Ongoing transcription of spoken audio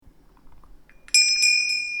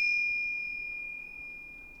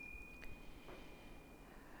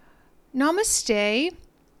Namaste,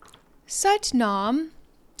 Sat Nam,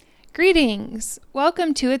 greetings.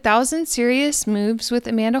 Welcome to 1,000 Serious Moves with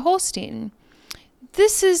Amanda Holstein.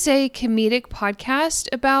 This is a comedic podcast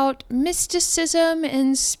about mysticism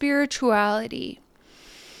and spirituality.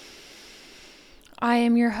 I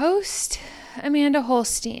am your host, Amanda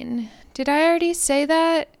Holstein. Did I already say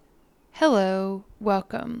that? Hello,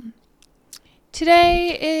 welcome.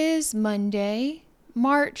 Today is Monday,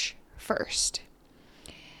 March 1st.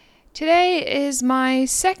 Today is my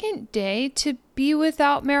second day to be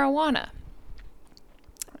without marijuana.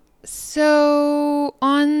 So,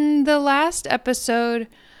 on the last episode,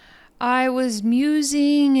 I was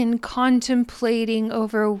musing and contemplating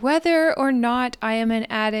over whether or not I am an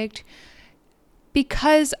addict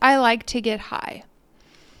because I like to get high.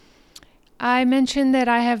 I mentioned that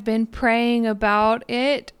I have been praying about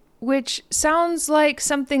it, which sounds like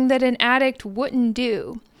something that an addict wouldn't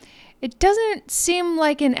do. It doesn't seem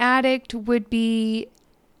like an addict would be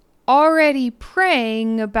already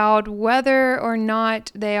praying about whether or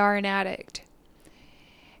not they are an addict.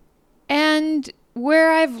 And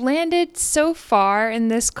where I've landed so far in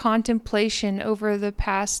this contemplation over the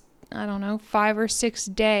past, 5 or 6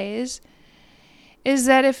 days, is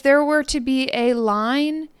that if there were to be a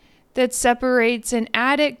line that separates an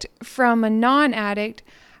addict from a non-addict,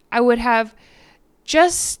 I would have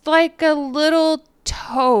just like a little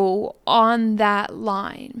toe on that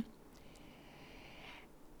line.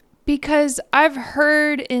 Because I've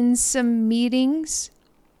heard in some meetings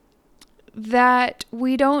that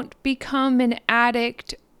we don't become an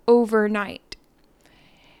addict overnight.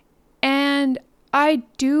 And I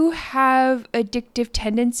do have addictive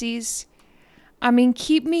tendencies.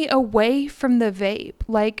 Keep me away from the vape.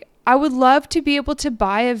 Like, I would love to be able to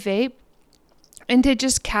buy a vape and to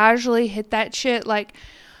just casually hit that shit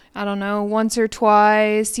once or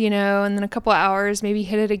twice, and then a couple hours, maybe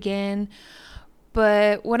hit it again.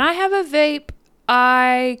 But when I have a vape,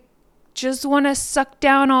 I just want to suck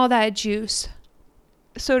down all that juice,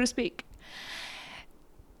 so to speak.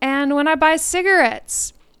 And when I buy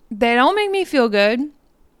cigarettes, they don't make me feel good.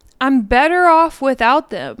 I'm better off without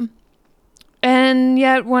them. And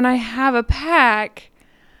yet when I have a pack,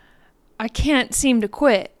 I can't seem to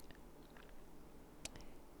quit.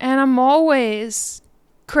 And I'm always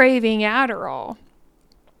craving Adderall.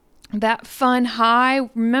 That fun high.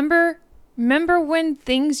 Remember when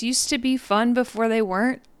things used to be fun before they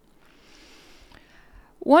weren't?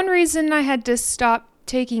 One reason I had to stop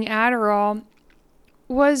taking Adderall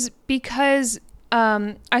was because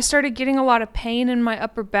I started getting a lot of pain in my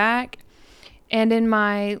upper back and in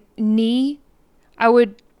my knee. I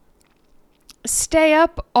would stay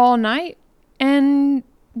up all night and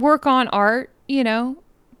work on art,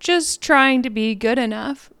 just trying to be good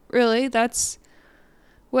enough. Really, that's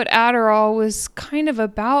what Adderall was kind of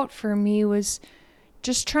about for me, was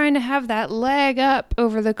just trying to have that leg up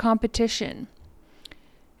over the competition.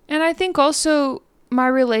 And I think also my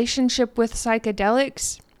relationship with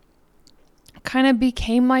psychedelics kind of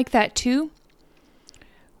became like that too.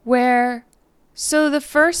 So the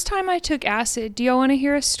first time I took acid, do y'all want to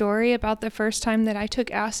hear a story about the first time that I took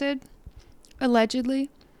acid? Allegedly.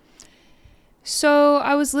 So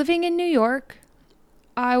I was living in New York.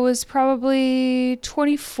 I was probably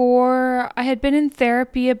 24. I had been in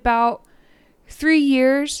therapy about 3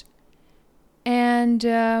 years. And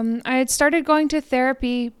I had started going to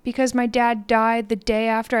therapy because my dad died the day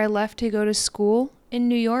after I left to go to school in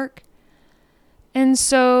New York. And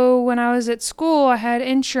so when I was at school, I had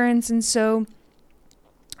insurance. And so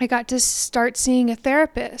I got to start seeing a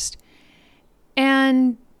therapist.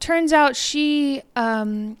 And turns out she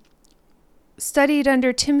studied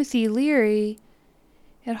under Timothy Leary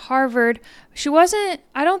at Harvard.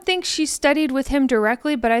 I don't think she studied with him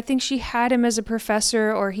directly, but I think she had him as a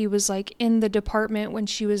professor, or he was in the department when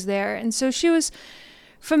she was there. And so she was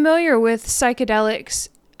familiar with psychedelics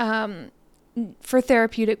for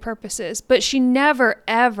therapeutic purposes, but she never,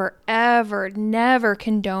 ever, ever, never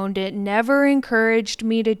condoned it, never encouraged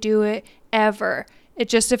me to do it, ever. It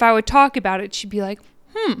just, if I would talk about it, she'd be like,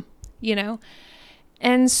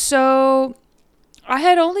 And so I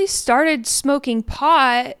had only started smoking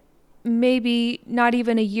pot maybe not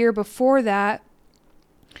even a year before that.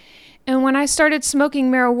 And when I started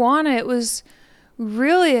smoking marijuana, it was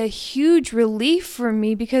really a huge relief for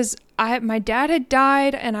me because my dad had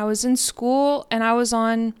died and I was in school and I was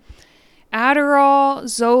on Adderall,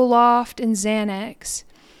 Zoloft, and Xanax.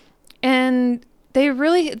 And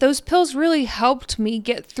those pills really helped me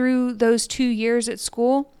get through those 2 years at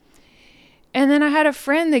school. And then I had a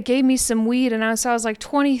friend that gave me some weed, and I was like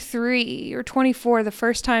 23 or 24 the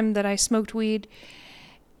first time that I smoked weed.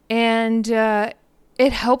 And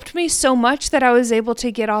it helped me so much that I was able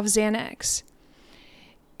to get off Xanax.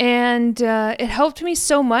 And it helped me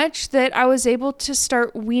so much that I was able to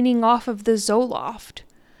start weaning off of the Zoloft.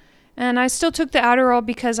 And I still took the Adderall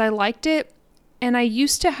because I liked it. And I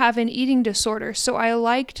used to have an eating disorder. So I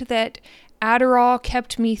liked that Adderall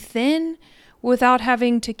kept me thin without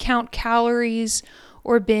having to count calories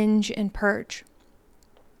or binge and purge.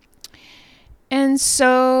 And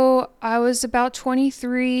so I was about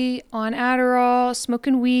 23 on Adderall,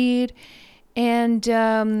 smoking weed, and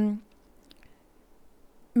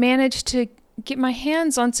managed to get my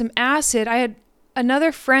hands on some acid. I had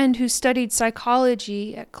another friend who studied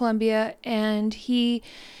psychology at Columbia, and he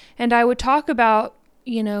and I would talk about,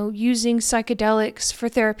 using psychedelics for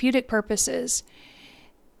therapeutic purposes.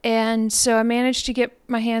 And so I managed to get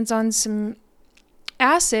my hands on some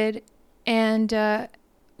acid, and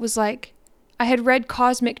was like, I had read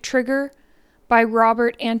Cosmic Trigger by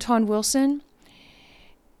Robert Anton Wilson,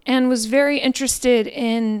 and was very interested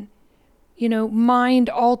in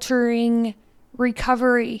mind-altering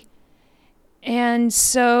recovery. And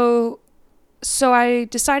so I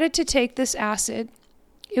decided to take this acid.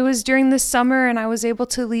 It was during the summer, and I was able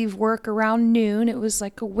to leave work around noon. It was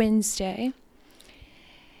like a Wednesday.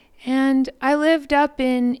 And I lived up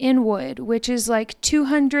in Inwood, which is like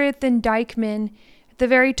 200th and Dykeman, at the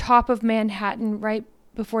very top of Manhattan, right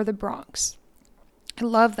before the Bronx. I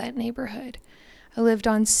love that neighborhood. I lived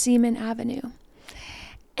on Seaman Avenue.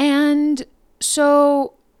 And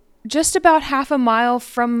so just about half a mile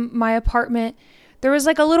from my apartment, there was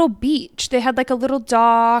like a little beach. They had like a little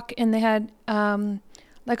dock, and they had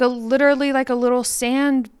literally a little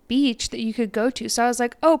sand beach that you could go to. So I was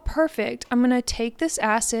like, oh, perfect. I'm going to take this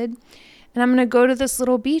acid and I'm going to go to this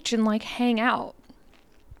little beach and like hang out.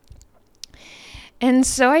 And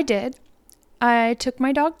so I did. I took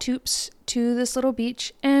my dog Toops to this little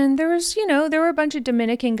beach, and there were a bunch of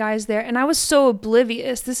Dominican guys there, and I was so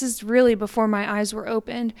oblivious. This is really before my eyes were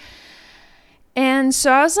opened. And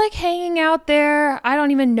so I was like hanging out there. I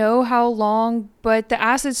don't even know how long, but the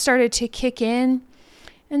acid started to kick in,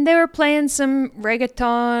 and they were playing some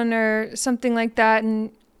reggaeton or something like that.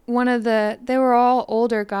 And they were all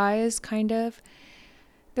older guys, kind of.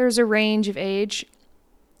 There's a range of age.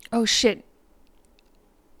 Oh shit.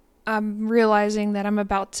 I'm realizing that I'm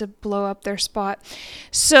about to blow up their spot.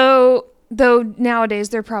 So, though nowadays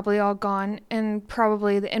they're probably all gone, and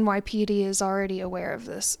probably the NYPD is already aware of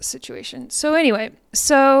this situation. So anyway,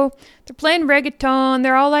 they're playing reggaeton.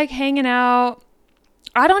 They're all like hanging out.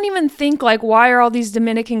 I don't even think like, why are all these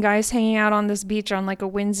Dominican guys hanging out on this beach on like a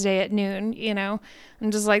Wednesday at noon?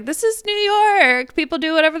 I'm just like, this is New York. People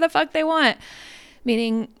do whatever the fuck they want,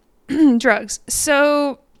 meaning drugs.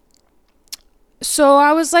 So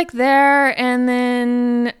I was like there, and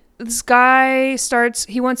then this guy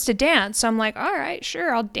he wants to dance. So I'm like, all right,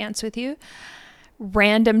 sure, I'll dance with you.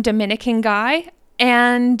 Random Dominican guy.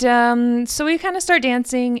 And so we kind of start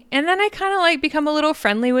dancing, and then I kind of like become a little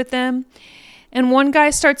friendly with them. And one guy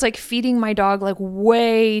starts like feeding my dog like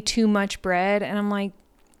way too much bread. And I'm like,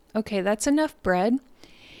 okay, that's enough bread.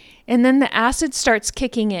 And then the acid starts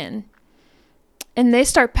kicking in, and they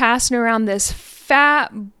start passing around this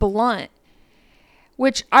fat blunt,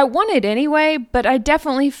 which I wanted anyway, but I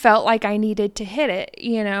definitely felt like I needed to hit it,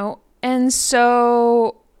 And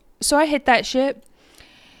so I hit that shit.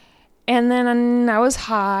 And then I was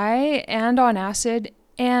high and on acid.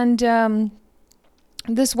 And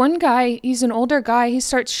this one guy, he's an older guy, he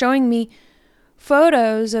starts showing me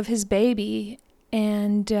photos of his baby.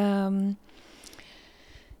 And then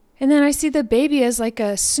I see the baby as like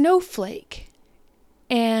a snowflake.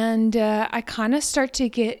 And I kind of start to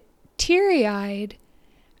get teary-eyed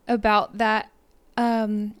about that,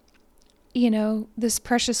 this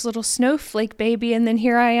precious little snowflake baby. And then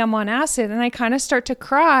here I am on acid, and I kind of start to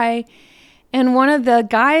cry. And one of the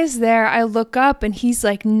guys there, I look up, and he's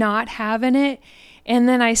like not having it. And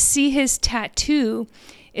then I see his tattoo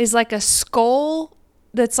is like a skull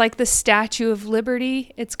that's like the Statue of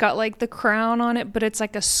Liberty. It's got like the crown on it, but it's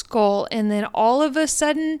like a skull. And then all of a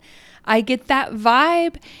sudden I get that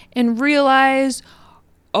vibe and realize,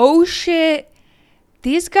 oh shit,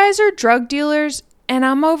 these guys are drug dealers, and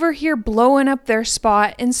I'm over here blowing up their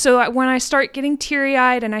spot. And so when I start getting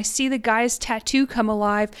teary-eyed and I see the guy's tattoo come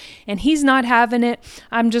alive and he's not having it,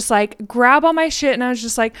 I'm just like, grab all my shit, and I was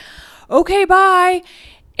just like, okay, bye.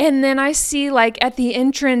 And then I see like at the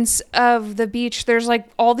entrance of the beach, there's like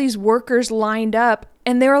all these workers lined up,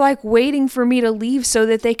 and they were like waiting for me to leave so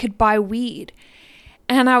that they could buy weed.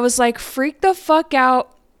 And I was like, freak the fuck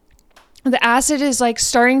out. The acid is like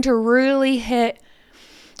starting to really hit.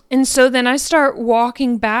 And so then I start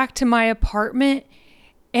walking back to my apartment,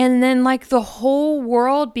 And then like the whole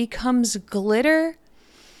world becomes glitter.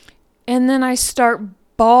 And then I start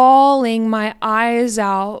bawling my eyes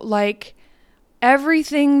out, like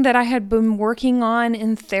everything that I had been working on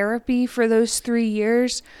in therapy for those 3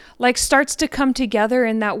 years, like starts to come together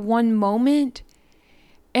in that one moment.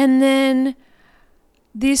 And then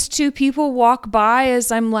these two people walk by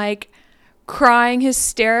as I'm like crying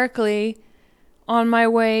hysterically on my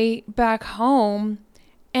way back home.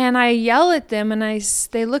 And I yell at them and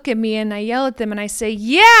they look at me and I yell at them and I say,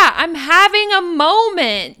 "Yeah, I'm having a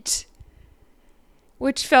moment,"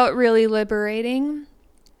 which felt really liberating.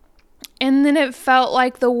 And then it felt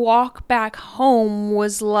like the walk back home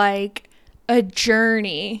was like a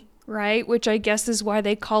journey, right? Which I guess is why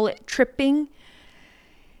they call it tripping.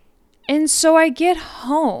 And so I get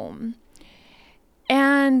home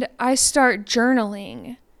and I start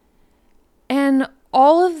journaling. And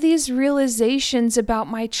all of these realizations about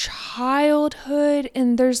my childhood,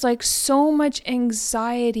 and there's like so much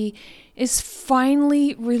anxiety, is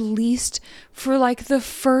finally released for like the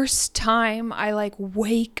first time. I like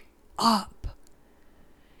wake up.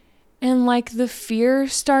 And like the fear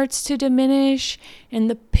starts to diminish, and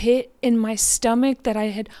the pit in my stomach that I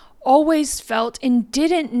had always felt and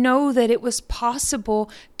didn't know that it was possible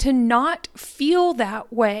to not feel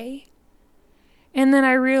that way. And then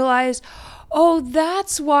I realized, oh,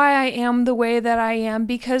 that's why I am the way that I am,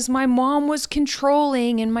 because my mom was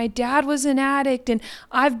controlling and my dad was an addict, and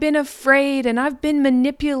I've been afraid and I've been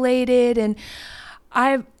manipulated, and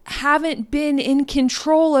I haven't been in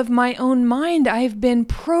control of my own mind. I've been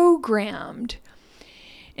programmed.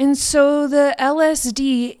 And so the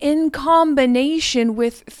LSD, in combination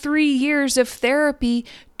with 3 years of therapy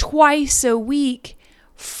twice a week,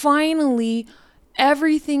 finally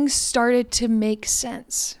everything started to make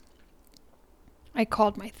sense. I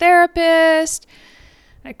called my therapist.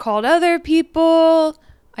 I called other people.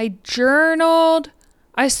 I journaled.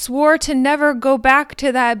 I swore to never go back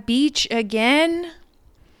to that beach again.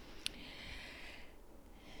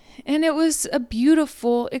 And it was a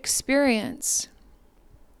beautiful experience.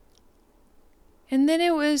 And then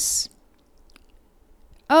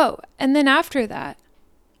and then after that,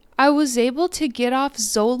 I was able to get off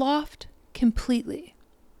Zoloft completely.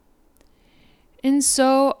 And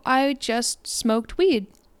so I just smoked weed.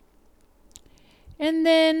 And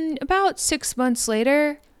then about 6 months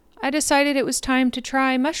later, I decided it was time to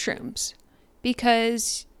try mushrooms,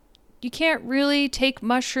 because you can't really take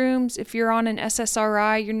mushrooms if you're on an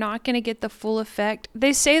SSRI. You're not going to get the full effect.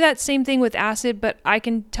 They say that same thing with acid, but I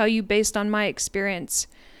can tell you based on my experience,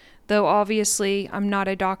 though obviously I'm not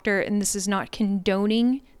a doctor and this is not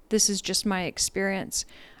condoning, this is just my experience.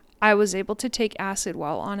 I was able to take acid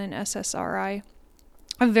while on an SSRI,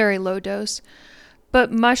 a very low dose.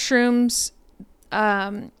 But mushrooms,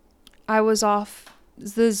 I was off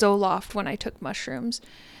the Zoloft when I took mushrooms.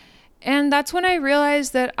 And that's when I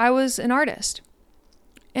realized that I was an artist,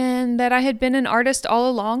 and that I had been an artist all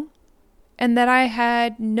along, and that I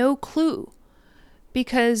had no clue,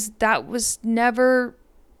 because that was never,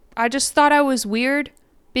 I just thought I was weird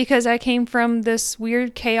because I came from this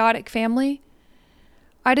weird, chaotic family.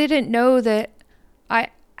 I didn't know that I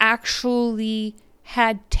actually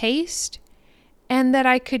had taste and that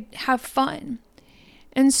I could have fun.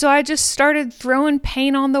 And so I just started throwing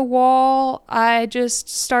paint on the wall. I just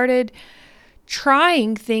started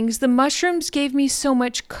trying things. The mushrooms gave me so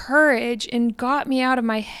much courage and got me out of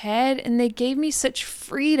my head, and they gave me such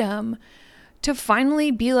freedom to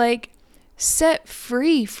finally be like set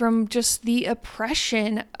free from just the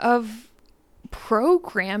oppression of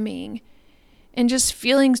programming and just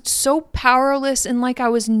feeling so powerless and like I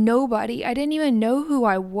was nobody. I didn't even know who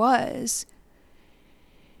I was.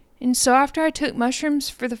 And so after I took mushrooms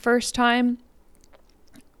for the first time,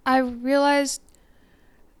 I realized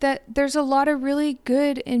that there's a lot of really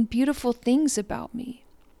good and beautiful things about me.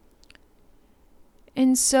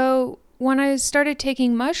 And so when I started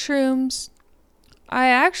taking mushrooms, I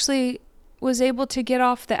actually was able to get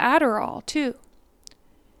off the Adderall too.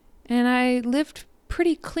 And I lived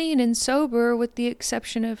pretty clean and sober with the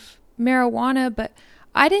exception of marijuana, but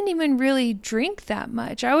I didn't even really drink that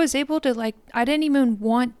much. I was able to I didn't even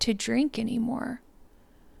want to drink anymore.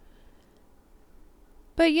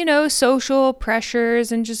 But social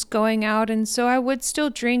pressures and just going out, and so I would still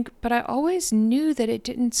drink, but I always knew that it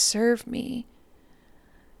didn't serve me.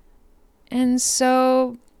 And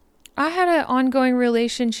so I had an ongoing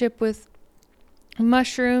relationship with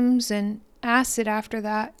mushrooms and acid after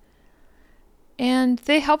that. And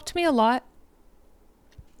they helped me a lot.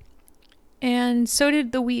 And so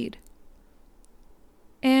did the weed.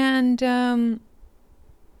 And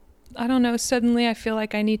I don't know, suddenly I feel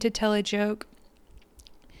like I need to tell a joke.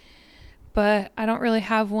 but I don't really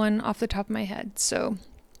have one off the top of my head. So,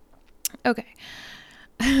 okay.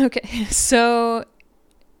 Okay. So,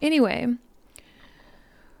 anyway.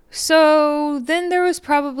 So then there was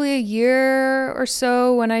probably a year or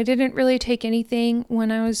so when I didn't really take anything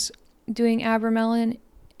when I was doing Abramelin.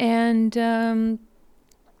 And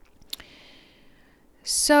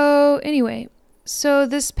so anyway, so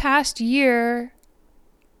this past year,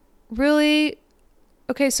 really,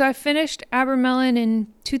 okay, so I finished Abramelin in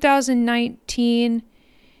 2019,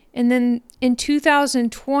 and then in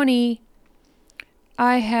 2020,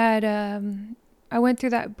 I went through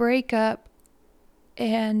that breakup,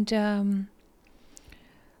 and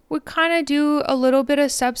would kind of do a little bit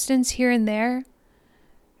of substance here and there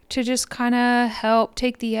to just kind of help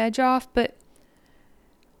take the edge off. But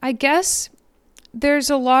I guess there's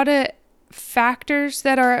a lot of factors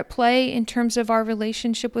that are at play in terms of our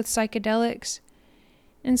relationship with psychedelics.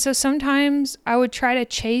 And so sometimes I would try to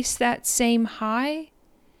chase that same high,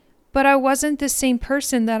 but I wasn't the same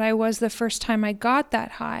person that I was the first time I got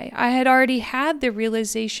that high. I had already had the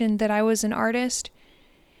realization that I was an artist.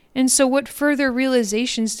 And so what further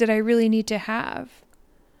realizations did I really need to have?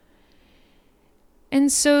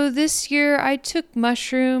 And so this year I took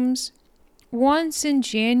mushrooms once in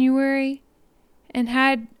January and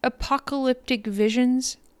had apocalyptic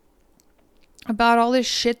visions about all this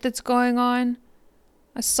shit that's going on.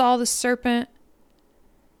 I saw the serpent,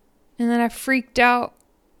 and then I freaked out,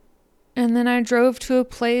 and then I drove to a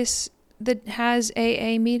place that has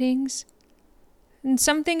AA meetings. And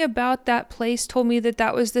something about that place told me that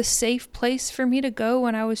that was the safe place for me to go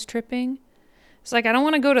when I was tripping. It's like, I don't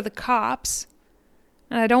want to go to the cops,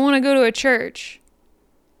 and I don't want to go to a church.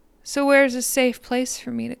 So where's a safe place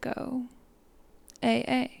for me to go?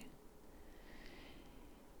 AA.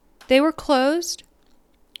 They were closed,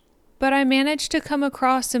 but I managed to come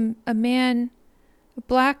across a man, a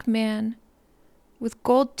black man, with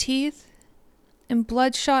gold teeth and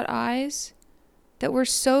bloodshot eyes that were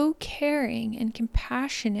so caring and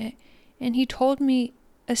compassionate, and he told me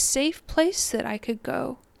a safe place that I could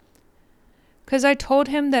go. Because I told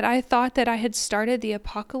him that I thought that I had started the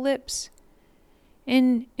apocalypse,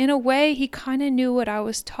 and in a way he kind of knew what I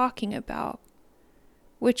was talking about,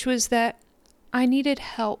 which was that I needed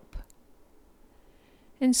help.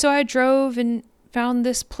 And so I drove and found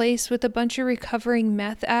this place with a bunch of recovering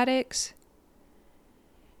meth addicts.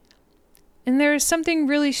 And there is something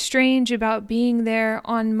really strange about being there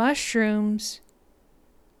on mushrooms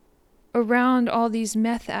around all these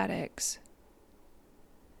meth addicts.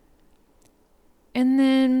 And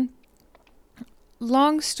then,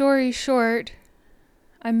 long story short,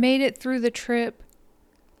 I made it through the trip,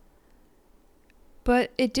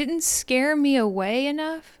 but it didn't scare me away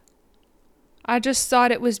enough. I just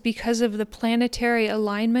thought it was because of the planetary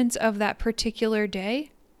alignments of that particular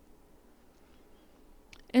day.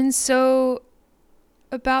 And so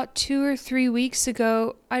about 2 or 3 weeks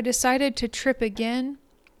ago, I decided to trip again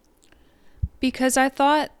because I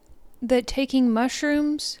thought that taking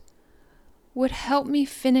mushrooms would help me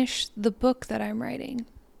finish the book that I'm writing.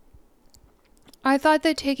 I thought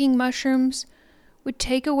that taking mushrooms would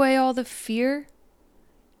take away all the fear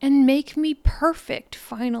and make me perfect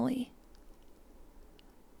finally.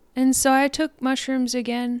 And so I took mushrooms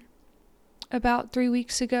again about 3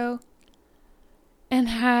 weeks ago and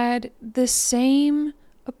had the same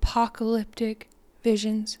apocalyptic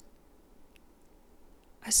visions.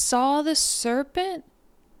 I saw the serpent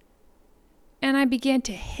and I began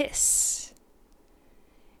to hiss.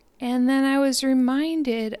 And then I was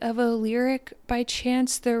reminded of a lyric by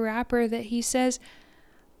Chance the Rapper that he says,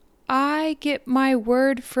 I get my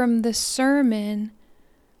word from the sermon.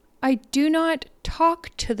 I do not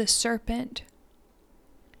talk to the serpent.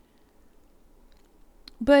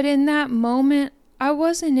 But in that moment, I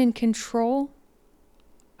wasn't in control.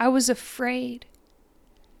 I was afraid.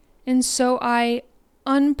 And so I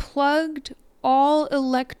unplugged all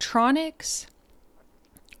electronics.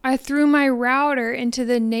 I threw my router into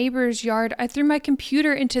the neighbor's yard. I threw my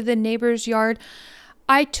computer into the neighbor's yard.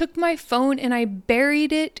 I took my phone and I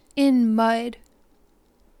buried it in mud.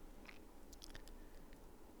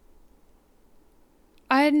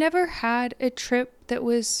 I had never had a trip that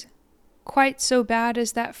was quite so bad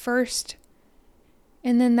as that first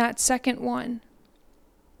and then that second one.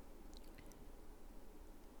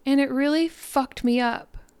 And it really fucked me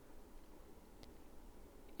up.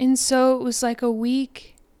 And so it was like a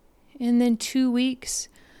week and then 2 weeks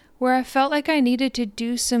where I felt like I needed to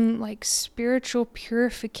do some like spiritual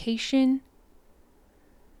purification,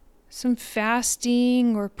 some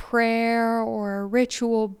fasting or prayer or a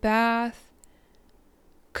ritual bath,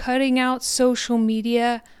 cutting out social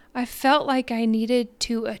media. I felt like I needed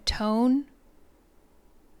to atone.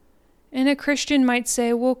 And a Christian might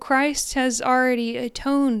say, well, Christ has already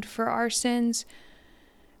atoned for our sins.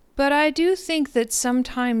 But I do think that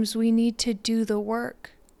sometimes we need to do the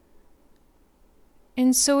work.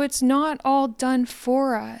 And so it's not all done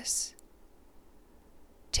for us.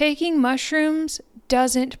 Taking mushrooms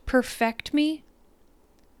doesn't perfect me.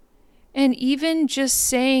 And even just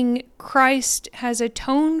saying Christ has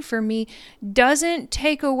atoned for me doesn't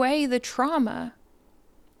take away the trauma.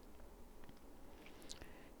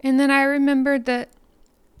 And then I remembered that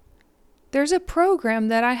there's a program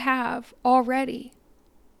that I have already.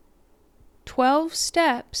 12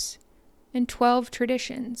 steps and 12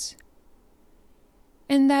 traditions.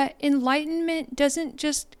 And that enlightenment doesn't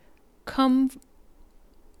just come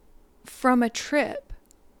from a trip.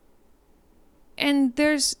 And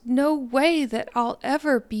there's no way that I'll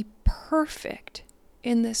ever be perfect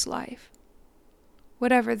in this life,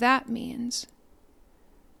 whatever that means,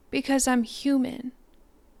 because I'm human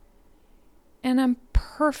and I'm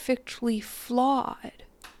perfectly flawed.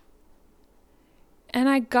 And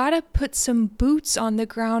I gotta put some boots on the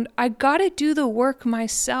ground. I gotta do the work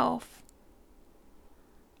myself.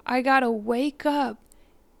 I gotta wake up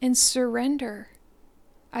and surrender.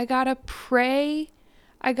 I gotta pray.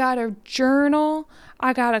 I gotta journal.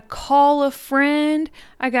 I gotta call a friend.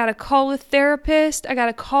 I gotta call a therapist. I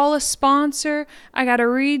gotta call a sponsor. I gotta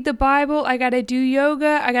read the Bible. I gotta do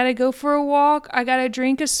yoga. I gotta go for a walk. I gotta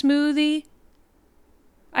drink a smoothie.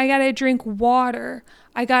 I gotta drink water.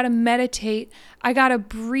 I gotta meditate. I gotta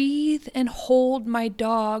breathe and hold my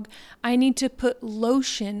dog. I need to put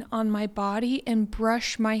lotion on my body and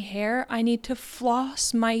brush my hair. I need to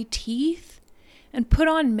floss my teeth and put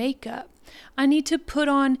on makeup. I need to put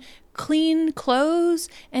on clean clothes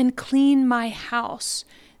and clean my house.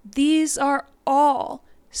 These are all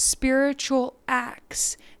spiritual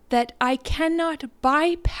acts that I cannot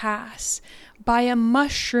bypass by a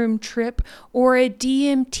mushroom trip or a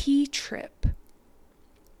DMT trip.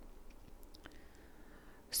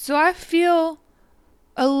 So I feel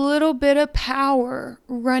a little bit of power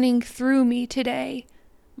running through me today.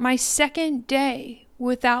 My second day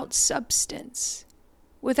without substance,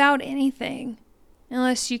 without anything,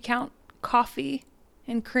 unless you count coffee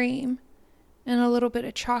and cream and a little bit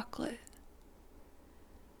of chocolate.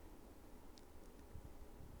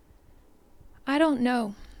 I don't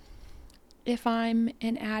know if I'm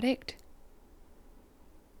an addict,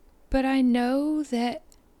 but I know that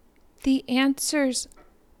the answers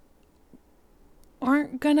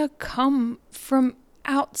aren't gonna come from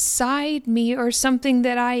outside me or something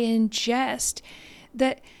that I ingest,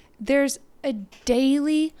 that there's a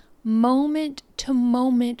daily moment to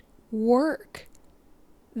moment work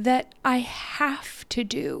that I have to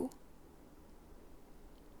do.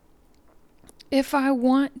 If I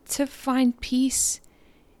want to find peace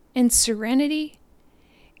and serenity,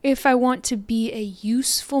 if I want to be a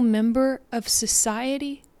useful member of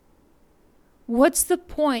society, what's the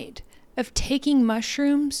point of taking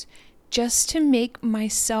mushrooms just to make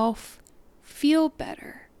myself feel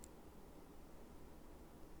better?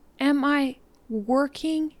 Am I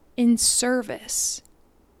working in service?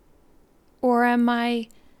 Or am I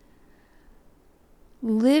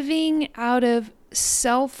living out of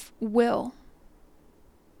self-will?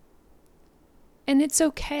 And it's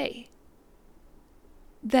okay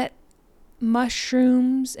that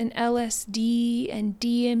mushrooms and LSD and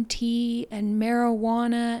DMT and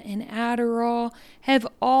marijuana and Adderall have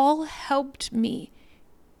all helped me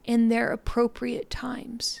in their appropriate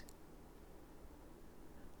times.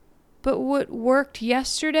 But what worked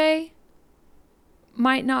yesterday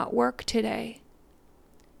might not work today.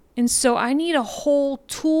 And so I need a whole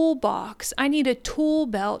toolbox. I need a tool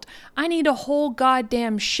belt. I need a whole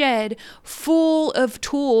goddamn shed full of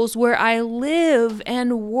tools where I live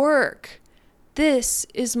and work. This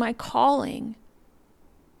is my calling.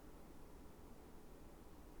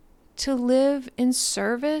 To live in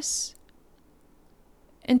service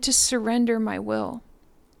and to surrender my will.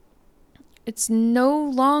 It's no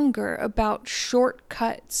longer about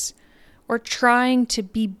shortcuts or trying to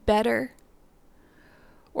be better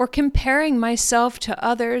or comparing myself to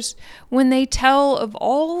others when they tell of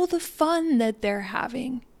all the fun that they're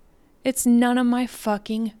having. It's none of my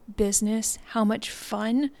fucking business how much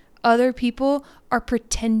fun other people are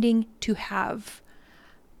pretending to have.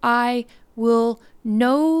 I will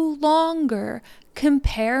no longer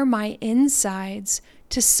compare my insides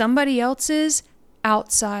to somebody else's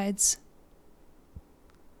outsides.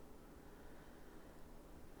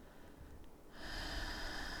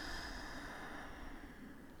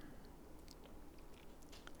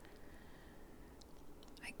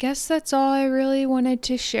 guess that's all I really wanted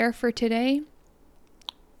to share for today,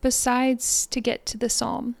 besides to get to the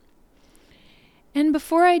psalm. And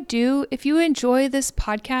before I do, if you enjoy this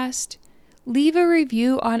podcast, leave a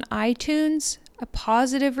review on iTunes, a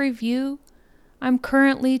positive review. I'm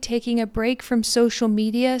currently taking a break from social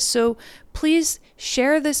media, so please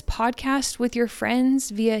share this podcast with your friends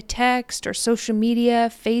via text or social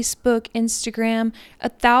media, Facebook, Instagram,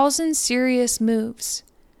 1,000 serious moves.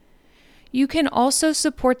 You can also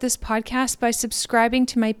support this podcast by subscribing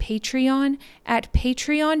to my Patreon at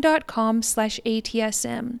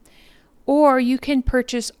patreon.com/ATSM. Or you can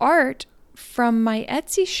purchase art from my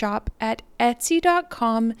Etsy shop at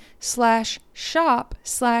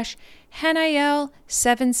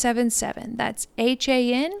etsy.com/shop/Hanael777. That's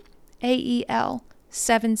HANAEL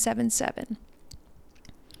 777.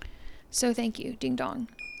 So thank you, ding dong.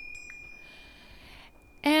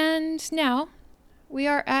 And now we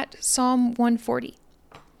are at Psalm 140.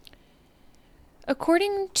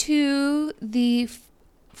 According to the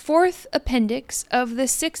fourth appendix of the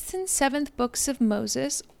 6th and 7th books of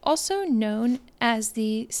Moses, also known as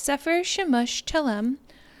the Sefer Shemush Telem,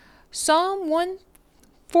 Psalm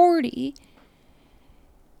 140,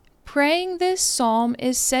 praying this psalm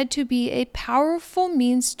is said to be a powerful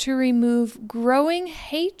means to remove growing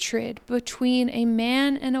hatred between a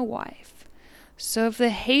man and a wife. So if the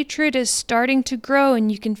hatred is starting to grow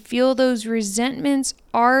and you can feel those resentments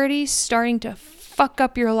already starting to fuck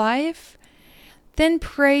up your life, then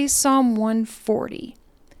pray Psalm 140.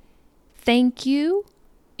 Thank you.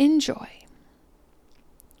 Enjoy.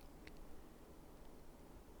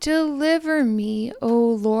 Deliver me, O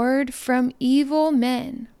Lord, from evil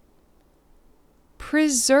men.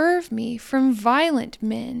 Preserve me from violent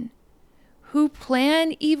men who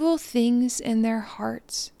plan evil things in their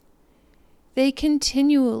hearts. They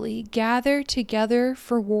continually gather together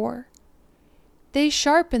for war. They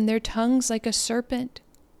sharpen their tongues like a serpent.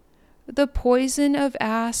 The poison of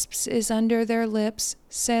asps is under their lips,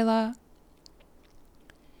 Selah.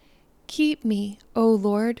 Keep me, O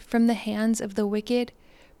Lord, from the hands of the wicked.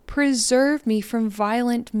 Preserve me from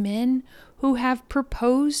violent men who have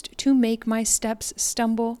proposed to make my steps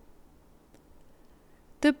stumble.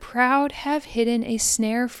 The proud have hidden a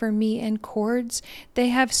snare for me and cords. They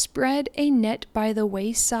have spread a net by the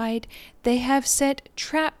wayside. They have set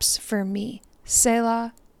traps for me,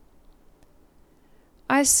 Selah.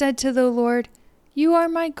 I said to the Lord, You are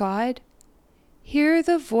my God. Hear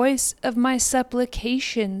the voice of my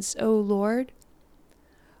supplications, O Lord.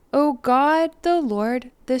 O God, the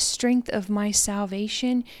Lord, the strength of my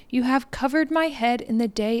salvation, you have covered my head in the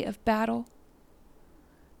day of battle.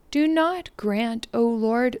 Do not grant, O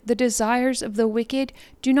Lord, the desires of the wicked.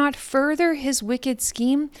 Do not further his wicked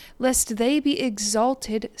scheme, lest they be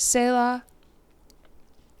exalted, Selah.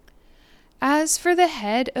 As for the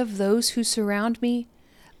head of those who surround me,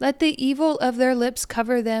 let the evil of their lips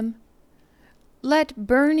cover them. Let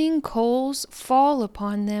burning coals fall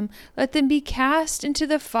upon them. Let them be cast into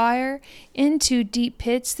the fire, into deep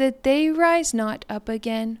pits, that they rise not up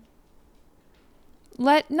again.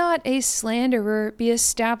 Let not a slanderer be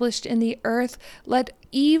established in the earth. Let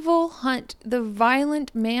evil hunt the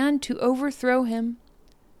violent man to overthrow him.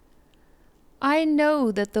 I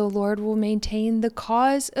know that the Lord will maintain the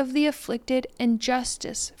cause of the afflicted and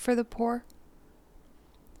justice for the poor.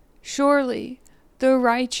 Surely the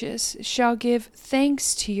righteous shall give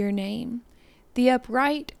thanks to your name. The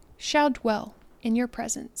upright shall dwell in your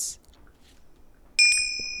presence.